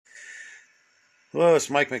Hello, it's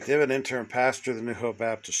Mike McDivitt, intern pastor of the New Hope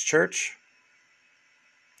Baptist Church,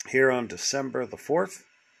 here on December the 4th.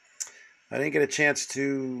 I didn't get a chance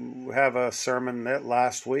to have a sermon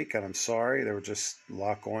last week, and I'm sorry. There was just a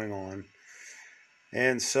lot going on.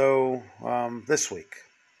 And so this week,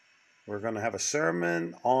 we're going to have a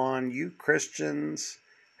sermon on you Christians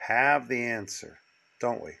have the answer,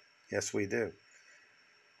 don't we? Yes, we do.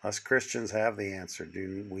 Us Christians have the answer,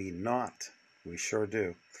 do we not? We sure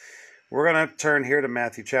do. We're going to turn here to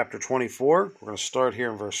Matthew chapter 24. We're going to start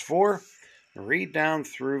here in verse 4 and read down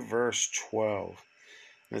through verse 12.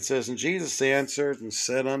 And it says, And Jesus answered and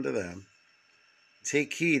said unto them,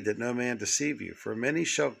 Take heed that no man deceive you, for many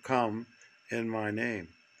shall come in my name,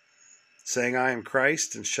 saying, I am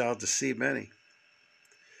Christ, and shall deceive many.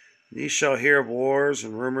 And ye shall hear of wars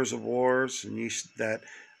and rumors of wars, and see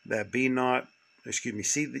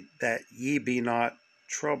that ye be not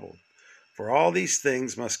troubled. For all these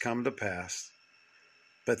things must come to pass,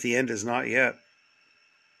 but the end is not yet.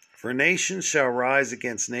 For nation shall rise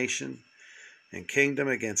against nation, and kingdom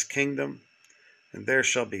against kingdom, and there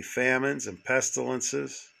shall be famines and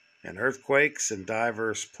pestilences, and earthquakes in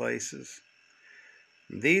divers places.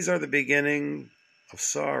 And these are the beginning of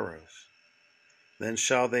sorrows. Then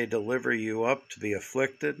shall they deliver you up to be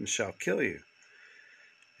afflicted, and shall kill you.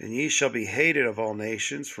 And ye shall be hated of all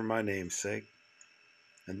nations for my name's sake.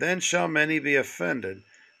 And then shall many be offended,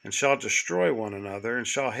 and shall destroy one another, and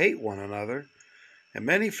shall hate one another. And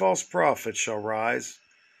many false prophets shall rise,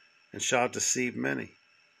 and shall deceive many.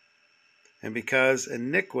 And because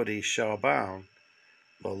iniquity shall abound,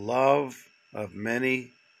 the love of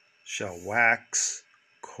many shall wax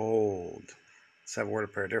cold. Let's have a word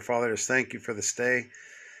of prayer. Dear Father, just thank you for this day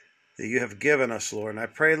that you have given us, Lord. And I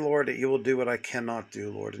pray, Lord, that you will do what I cannot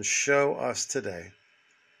do, Lord, and show us today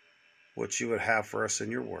what you would have for us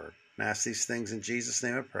in your word. And ask these things in Jesus'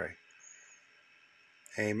 name I pray.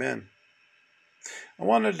 Amen. I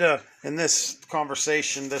wanted to, in this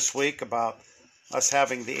conversation this week about us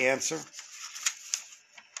having the answer,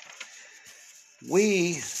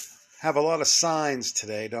 we have a lot of signs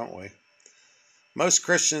today, don't we? Most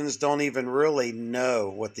Christians don't even really know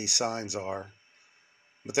what these signs are,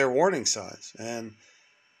 but they're warning signs. And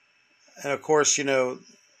of course,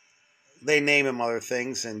 they name them other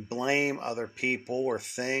things and blame other people or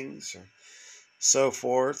things or so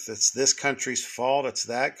forth. It's this country's fault. It's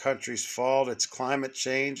that country's fault. It's climate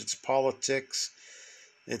change. It's politics.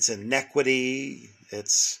 It's inequity.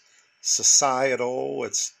 It's societal.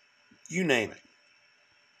 It's you name it.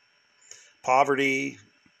 Poverty.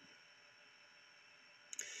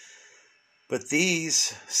 But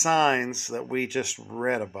these signs that we just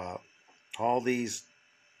read about, all these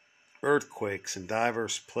earthquakes in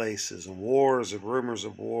diverse places, and wars and rumors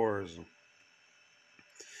of wars, and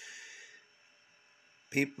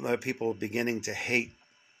people beginning to hate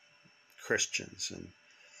Christians, and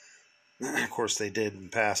of course they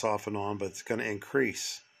did pass off and on, but it's going to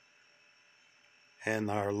increase, and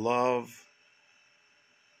our love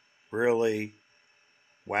really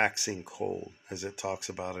waxing cold, as it talks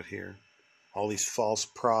about it here. All these false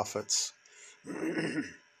prophets.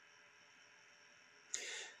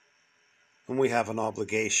 And we have an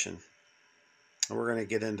obligation. And we're going to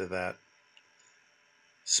get into that.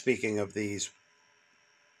 Speaking of these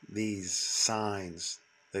signs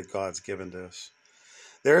that God's given to us.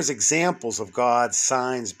 There's examples of God's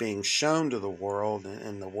signs being shown to the world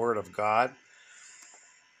in the Word of God.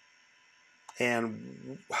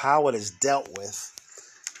 And how it is dealt with.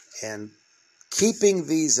 And keeping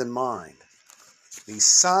these in mind. These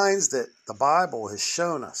signs that the Bible has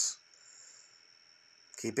shown us.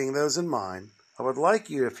 Keeping those in mind, I would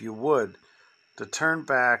like you, if you would, to turn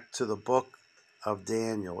back to the book of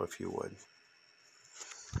Daniel, if you would.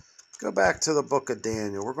 Go back to the book of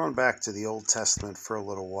Daniel. We're going back to the Old Testament for a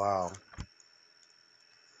little while.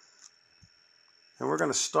 And we're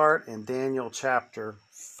going to start in Daniel chapter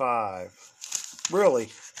 5.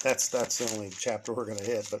 Really, that's the only chapter we're going to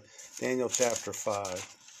hit, but Daniel chapter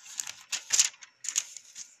 5.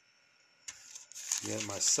 Again,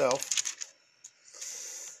 myself.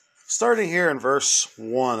 Starting here in verse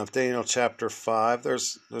 1 of Daniel chapter 5,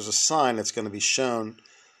 there's a sign that's going to be shown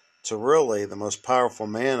to really the most powerful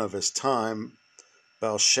man of his time,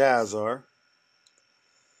 Belshazzar.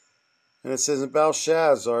 And it says, And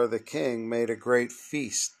Belshazzar the king made a great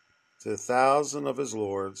feast to 1,000 of his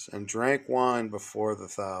lords, and drank wine before the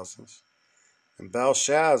thousands. And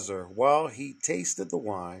Belshazzar, while he tasted the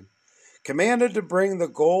wine, commanded to bring the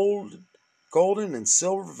golden and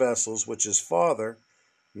silver vessels which his father,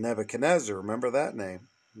 Nebuchadnezzar, remember that name,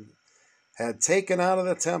 had taken out of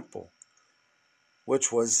the temple, which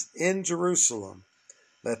was in Jerusalem,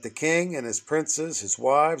 that the king and his princes, his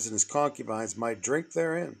wives, and his concubines might drink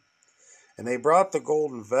therein. And they brought the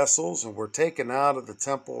golden vessels, and were taken out of the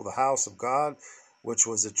temple of the house of God, which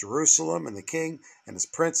was at Jerusalem, and the king and his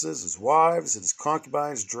princes, his wives, and his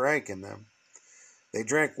concubines drank in them. They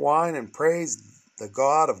drank wine and praised the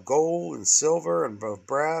God of gold and silver, and of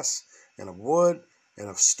brass, and of wood, and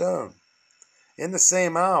of stone. In the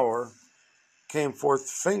same hour came forth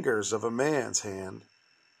fingers of a man's hand,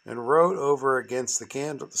 and wrote over against the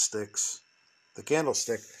candlestick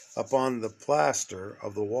upon the plaster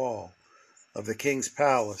of the wall of the king's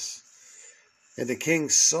palace. And the king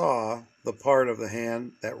saw the part of the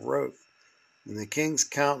hand that wrote. And the king's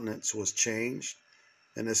countenance was changed,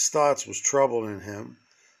 and his thoughts was troubled in him,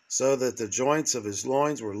 so that the joints of his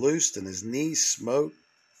loins were loosed, and his knees smote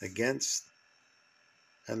against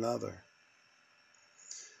another.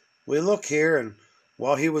 We look here, and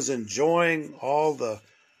while he was enjoying all the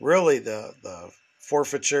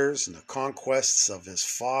forfeitures and the conquests of his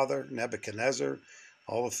father, Nebuchadnezzar,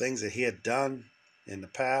 all the things that he had done in the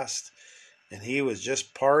past, and he was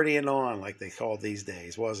just partying on, like they call it these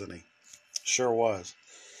days, wasn't he? Sure was.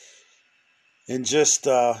 And just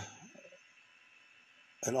and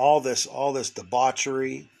all this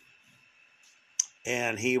debauchery,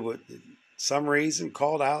 and he would, some reason,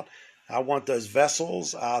 called out, "I want those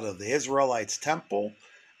vessels out of the Israelites' temple,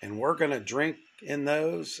 and we're going to drink in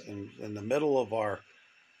those in the middle of our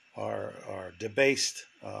debased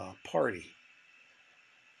party."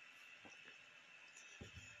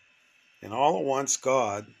 And all at once,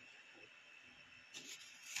 God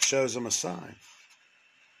shows him a sign.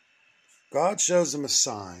 God shows him a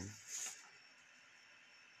sign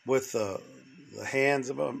with the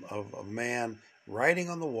hands of a man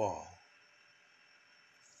writing on the wall.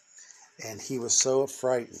 And he was so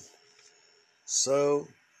frightened, so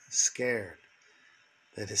scared,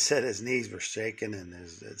 that it said his knees were shaking and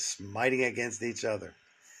it's smiting against each other.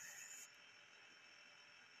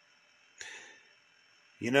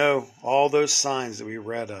 You know, all those signs that we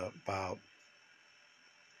read about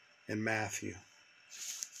in Matthew.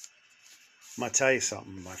 I'm going to tell you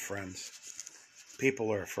something, my friends.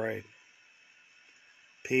 People are afraid.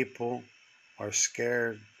 People are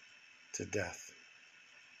scared to death.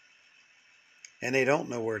 And they don't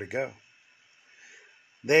know where to go.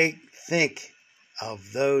 They think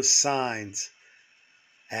of those signs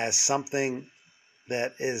as something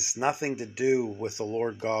that is nothing to do with the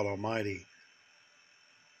Lord God Almighty.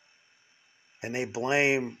 And they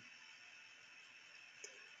blame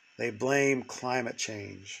climate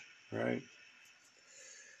change, right?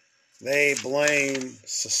 They blame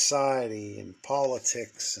society and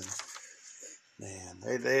politics, and man,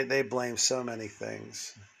 they blame so many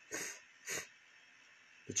things.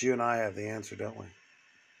 But you and I have the answer, don't we?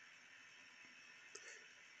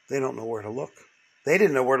 They don't know where to look. They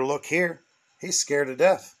didn't know where to look here. He's scared to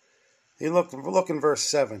death. Look in verse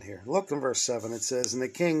 7 here. Look in verse 7. It says, "And the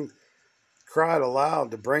king cried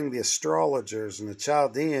aloud to bring the astrologers and the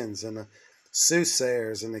Chaldeans and the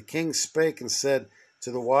soothsayers. And the king spake and said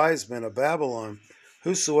to the wise men of Babylon,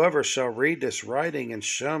 Whosoever shall read this writing and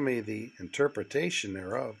show me the interpretation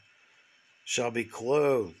thereof shall be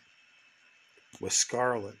clothed with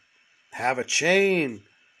scarlet, have a chain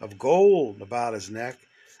of gold about his neck,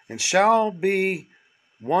 and shall be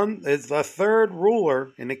the third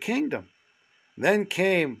ruler in the kingdom. Then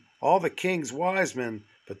came all the king's wise men,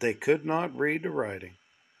 but they could not read the writing,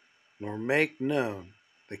 nor make known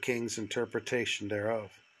the king's interpretation thereof.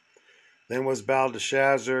 Then was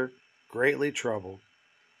Belteshazzar greatly troubled,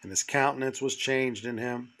 and his countenance was changed in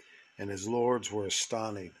him, and his lords were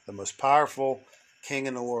astonished." The most powerful king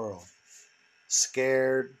in the world,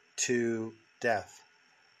 scared to death.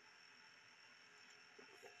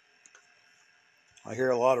 I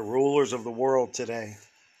hear a lot of rulers of the world today.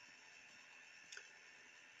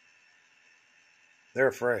 They're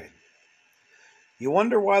afraid. You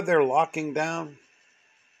wonder why they're locking down?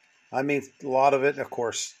 I mean, a lot of it, of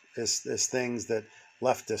course, is things that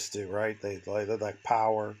leftists do, right? They like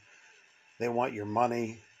power. They want your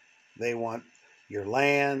money. They want your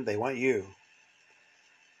land. They want you.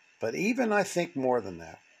 But even, I think, more than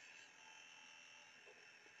that,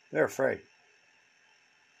 they're afraid.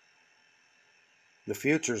 The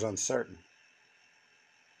future's uncertain.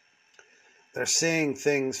 They're seeing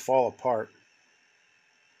things fall apart.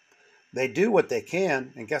 They do what they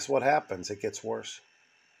can, and guess what happens? It gets worse.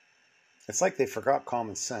 It's like they forgot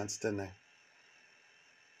common sense, didn't they?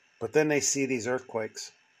 But then they see these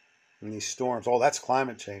earthquakes and these storms. Oh, that's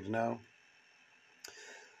climate change. No.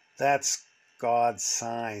 That's God's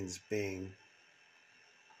signs being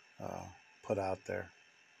put out there.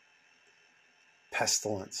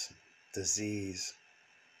 Pestilence, disease,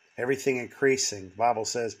 everything increasing. The Bible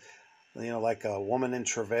says, like a woman in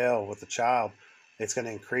travail with a child, it's going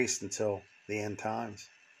to increase until the end times.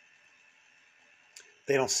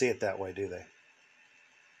 They don't see it that way, do they?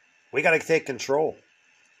 We got to take control.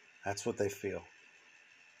 That's what they feel.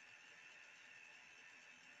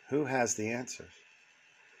 Who has the answers?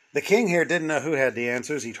 The king here didn't know who had the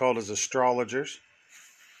answers. He called his astrologers.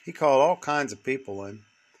 He called all kinds of people in.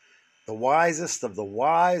 The wisest of the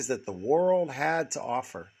wise that the world had to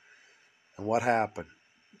offer. And what happened?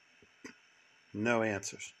 No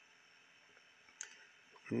answers.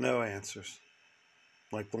 No answers.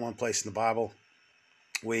 Like the one place in the Bible,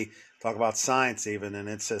 we talk about science even, and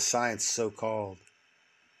it says science so-called.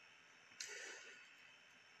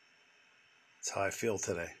 That's how I feel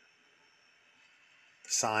today.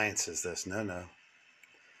 Science is this. No.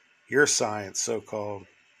 Your science, so-called.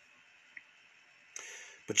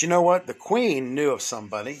 But you know what? The queen knew of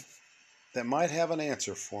somebody that might have an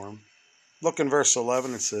answer for him. Look in verse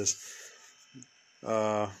 11. It says,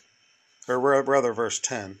 or rather verse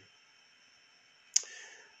 10.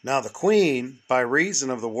 Now the queen, by reason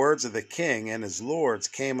of the words of the king and his lords,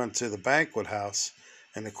 came unto the banquet house.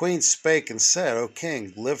 And the queen spake and said, O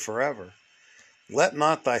king, live forever. Let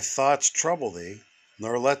not thy thoughts trouble thee,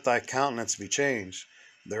 nor let thy countenance be changed.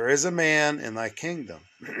 There is a man in thy kingdom,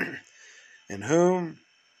 in whom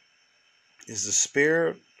is the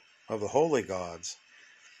spirit of the holy gods.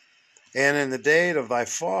 And in the days of thy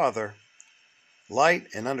father, light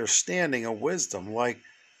and understanding of wisdom, like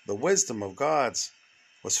the wisdom of gods,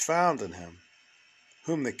 was found in him,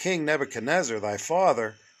 whom the king Nebuchadnezzar, thy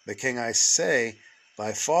father, the king I say,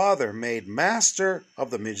 thy father made master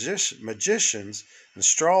of the magicians, and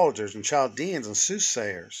astrologers, and Chaldeans, and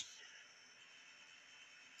soothsayers.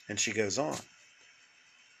 And she goes on.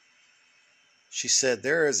 She said,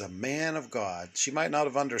 there is a man of God. She might not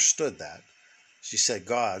have understood that. She said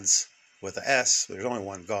gods with an S. There's only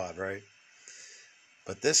one God, right?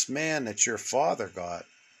 But this man that your father got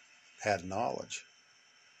had knowledge.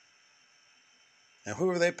 Now, who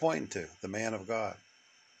are they pointing to? The man of God.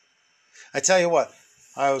 I tell you what,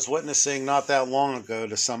 I was witnessing not that long ago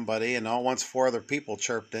to somebody, and all once 4 other people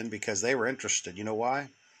chirped in because they were interested. You know why?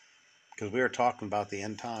 Because we were talking about the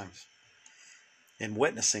end times and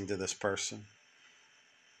witnessing to this person.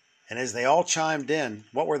 And as they all chimed in,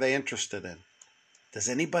 what were they interested in? Does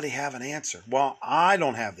anybody have an answer? Well, I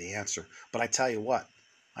don't have the answer, but I tell you what,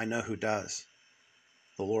 I know who does.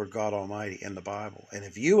 The Lord God Almighty in the Bible. And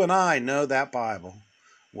if you and I know that Bible,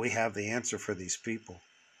 we have the answer for these people.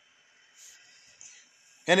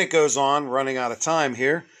 And it goes on, running out of time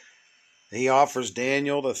here. He offers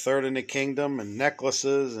Daniel the third in the kingdom and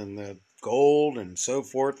necklaces and the gold and so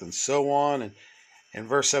forth and so on. And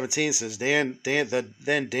verse 17 says, Then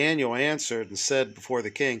Daniel answered and said before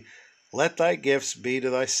the king, let thy gifts be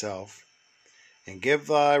to thyself, and give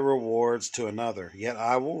thy rewards to another. Yet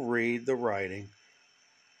I will read the writing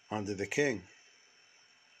unto the king.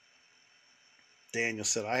 Daniel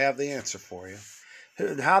said, I have the answer for you.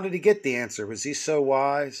 How did he get the answer? Was he so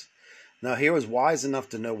wise? No, he was wise enough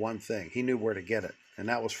to know one thing. He knew where to get it, and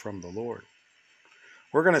that was from the Lord.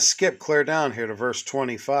 We're going to skip clear down here to verse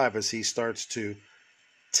 25 as he starts to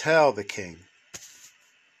tell the king.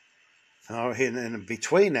 And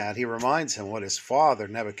between that, he reminds him what his father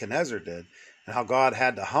Nebuchadnezzar did and how God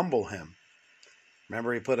had to humble him.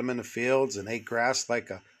 Remember, he put him in the fields and ate grass like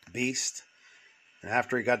a beast. And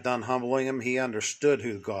after he got done humbling him, he understood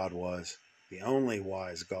who God was, the only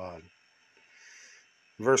wise God.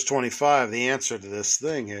 Verse 25, the answer to this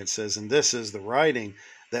thing here, it says, and this is the writing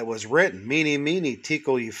that was written, Mene,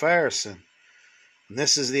 Tekel, Upharsin. And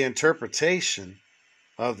this is the interpretation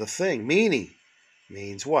of the thing. Mene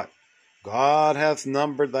means what? God hath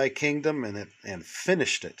numbered thy kingdom and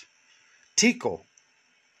finished it. Tekel,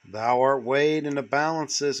 thou art weighed in the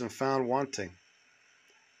balances and found wanting.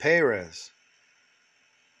 Peres,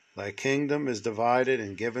 thy kingdom is divided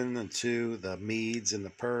and given unto the Medes and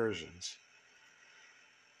the Persians.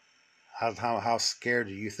 How scared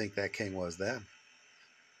do you think that king was then?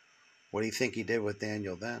 What do you think he did with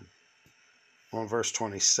Daniel then? Well, in verse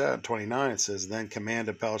 29 it says, Then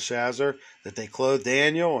commanded Belshazzar that they clothe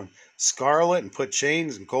Daniel in scarlet and put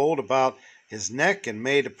chains and gold about his neck and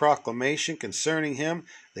made a proclamation concerning him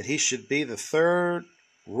that he should be the third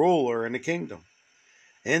ruler in the kingdom.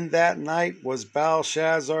 In that night was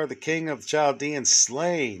Belshazzar the king of the Chaldeans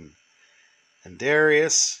slain, and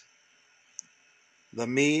Darius the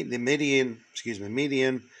Median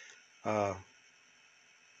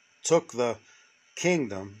took the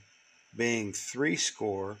kingdom, being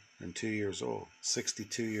 62 years old,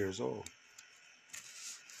 62 years old.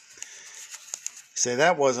 Say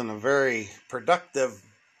that wasn't a very productive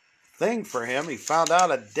thing for him. He found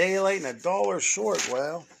out a day late and $1 short.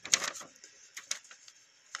 Well,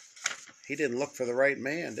 he didn't look for the right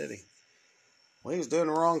man, did he? Well, he was doing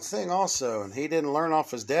the wrong thing also, and he didn't learn off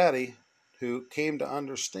his daddy, who came to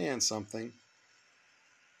understand something,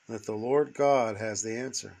 that the Lord God has the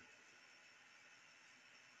answer.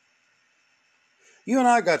 You and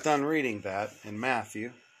I got done reading that in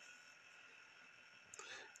Matthew.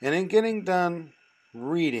 And in getting done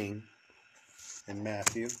reading in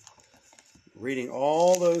Matthew, reading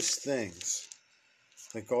all those things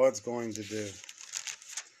that God's going to do,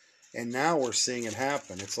 and now we're seeing it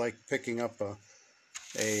happen. It's like picking up a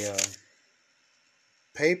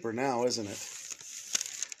paper now, isn't it?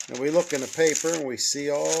 And we look in the paper and we see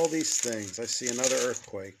all these things. I see another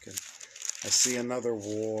earthquake, and I see another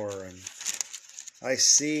war, and I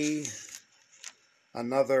see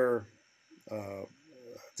another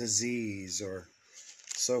disease, or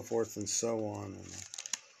so forth and so on.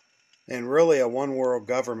 And really a one world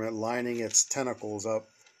government lining its tentacles up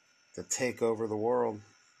to take over the world.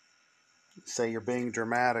 You say you're being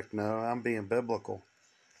dramatic. No, I'm being biblical.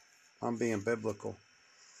 I'm being biblical.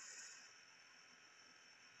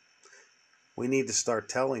 We need to start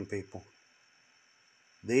telling people.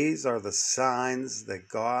 These are the signs that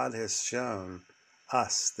God has shown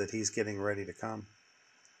us that He's getting ready to come.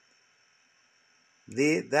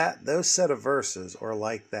 Those set of verses are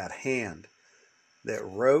like that hand that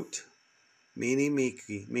wrote Mene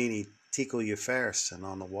Tekel Upharsin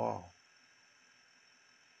on the wall.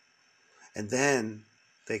 And then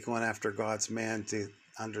they went after God's man to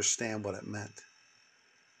understand what it meant.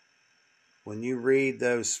 When you read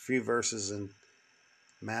those few verses in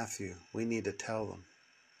Matthew, we need to tell them.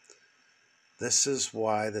 This is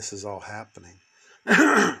why this is all happening.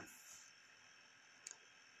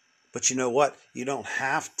 But you know what? You don't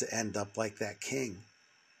have to end up like that king.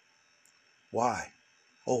 Why?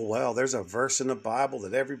 Oh, well, there's a verse in the Bible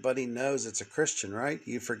that everybody knows. It's a Christian, right?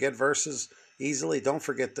 You forget verses easily. Don't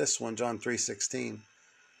forget this one, John 3:16.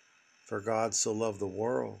 For God so loved the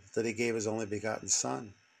world that He gave His only begotten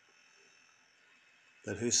Son,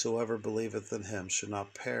 that whosoever believeth in Him should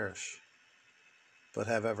not perish, but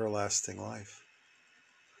have everlasting life.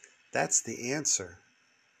 That's the answer.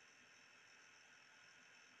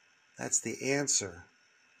 That's the answer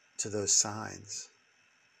to those signs.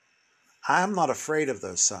 I'm not afraid of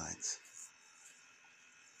those signs.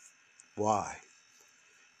 Why?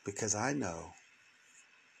 Because I know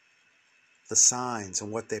the signs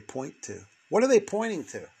and what they point to. What are they pointing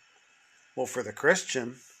to? Well, for the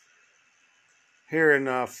Christian, here in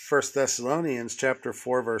 1 Thessalonians chapter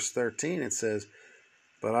 4, verse 13, it says,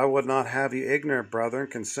 But I would not have you ignorant, brethren,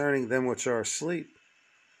 concerning them which are asleep,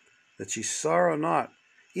 that ye sorrow not,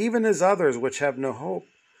 even as others which have no hope.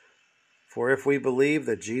 For if we believe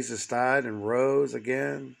that Jesus died and rose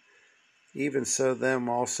again, even so them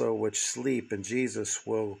also which sleep in Jesus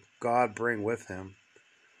will God bring with Him.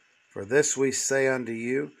 For this we say unto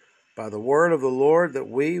you, by the word of the Lord, that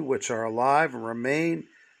we which are alive and remain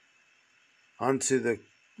unto the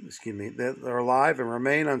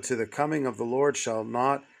coming of the Lord shall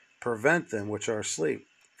not prevent them which are asleep.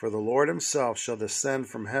 For the Lord Himself shall descend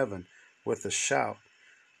from heaven with a shout,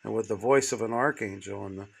 and with the voice of an archangel,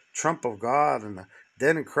 and the trump of God, and the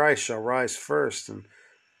dead in Christ shall rise first, and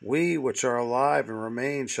we which are alive and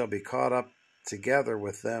remain shall be caught up together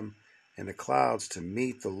with them in the clouds to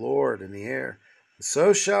meet the Lord in the air. And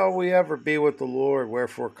so shall we ever be with the Lord,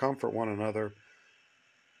 wherefore comfort one another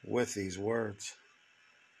with these words.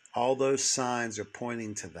 All those signs are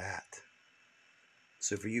pointing to that.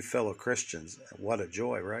 So for you fellow Christians, what a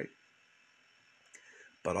joy, right?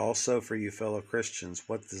 But also for you fellow Christians,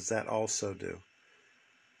 what does that also do?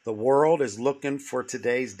 The world is looking for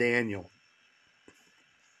today's Daniel.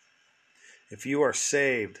 If you are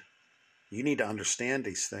saved, you need to understand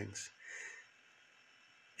these things.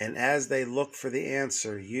 And as they look for the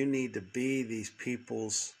answer, you need to be these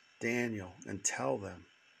people's Daniel and tell them,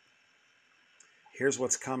 here's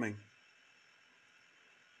what's coming.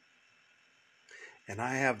 And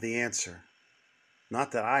I have the answer.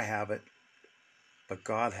 Not that I have it, but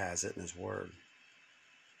God has it in His Word.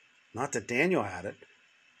 Not that Daniel had it,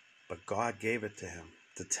 but God gave it to him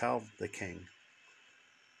to tell the king.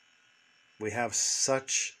 We have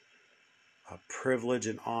such a privilege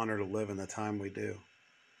and honor to live in the time we do.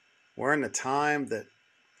 We're in the time that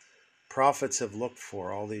prophets have looked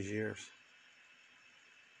for all these years.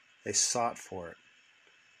 They sought for it.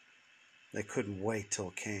 They couldn't wait till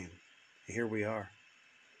it came. Here we are.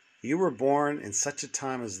 You were born in such a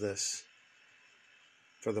time as this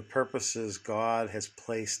for the purposes God has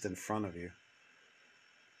placed in front of you,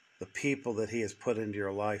 the people that He has put into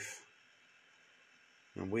your life.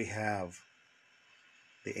 And we have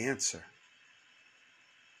the answer.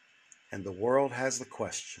 And the world has the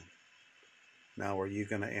question. Now, are you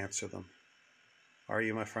going to answer them? Are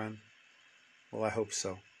you, my friend? Well, I hope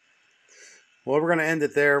so. Well, we're going to end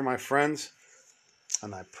it there, my friends.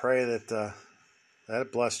 And I pray that that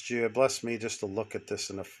it blessed you. It blessed me just to look at this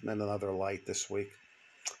in another light this week.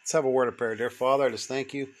 Let's have a word of prayer. Dear Father, I just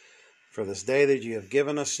thank you for this day that you have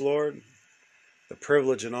given us, Lord. The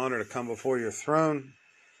privilege and honor to come before your throne.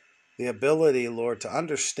 The ability, Lord, to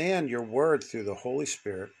understand your word through the Holy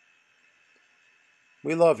Spirit.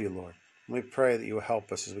 We love you, Lord. We pray that you will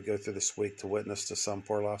help us as we go through this week to witness to some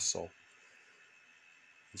poor lost soul.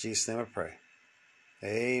 In Jesus' name I pray.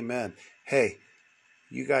 Amen. Hey,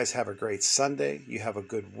 you guys have a great Sunday. You have a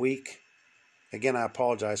good week. Again, I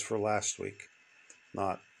apologize for last week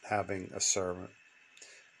not having a sermon.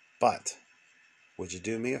 But would you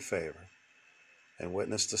do me a favor and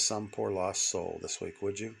witness to some poor lost soul this week,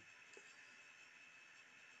 would you?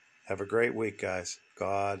 Have a great week, guys.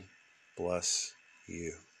 God bless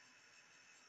you.